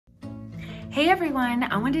Hey everyone,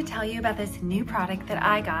 I wanted to tell you about this new product that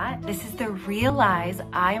I got. This is the Reliize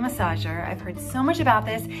eye massager. I've heard so much about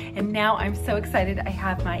this and now I'm so excited. I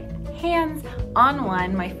have my hands on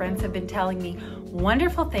one. My friends have been telling me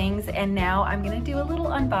wonderful things and now I'm gonna do a little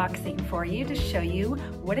unboxing for you to show you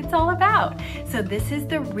what it's all about. So this is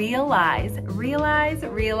the Reliize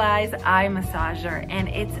eye massager and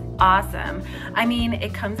it's awesome. I mean,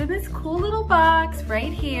 it comes in this cool little box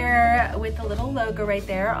right here with the little logo right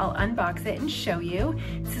there. I'll unbox it and show you.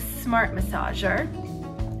 It's a smart massager.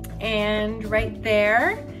 And right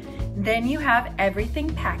there, then you have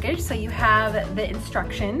everything packaged. So you have the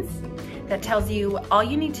instructions that tells you all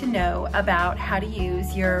you need to know about how to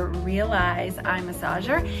use your Reliize eye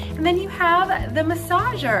massager. And then you have the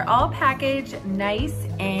massager all packaged nice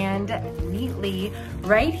and neatly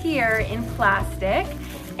right here in plastic.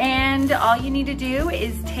 And all you need to do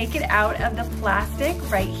is take it out of the plastic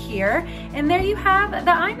right here. And there you have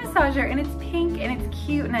the eye massager, and it's pink and it's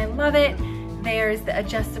cute and I love it. There's the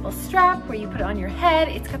adjustable strap where you put it on your head.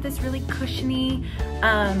 It's got this really cushiony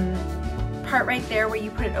part right there where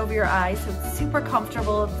you put it over your eyes, so it's super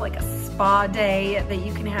comfortable. It's like a spa day that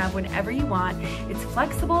you can have whenever you want. It's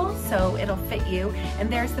flexible, so it'll fit you.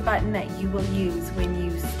 And there's the button that you will use when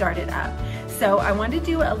you start it up. So I wanted to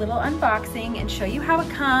do a little unboxing and show you how it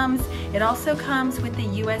comes. It also comes with the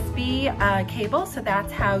USB cable, so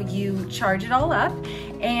that's how you charge it all up.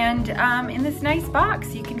 And in this nice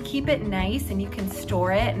box, you can keep it nice and you can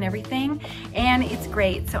store it and everything. And it's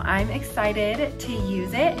great, so I'm excited to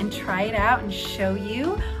use it and try it out and show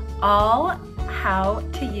you all how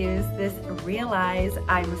to use this Reliize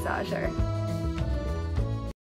eye massager.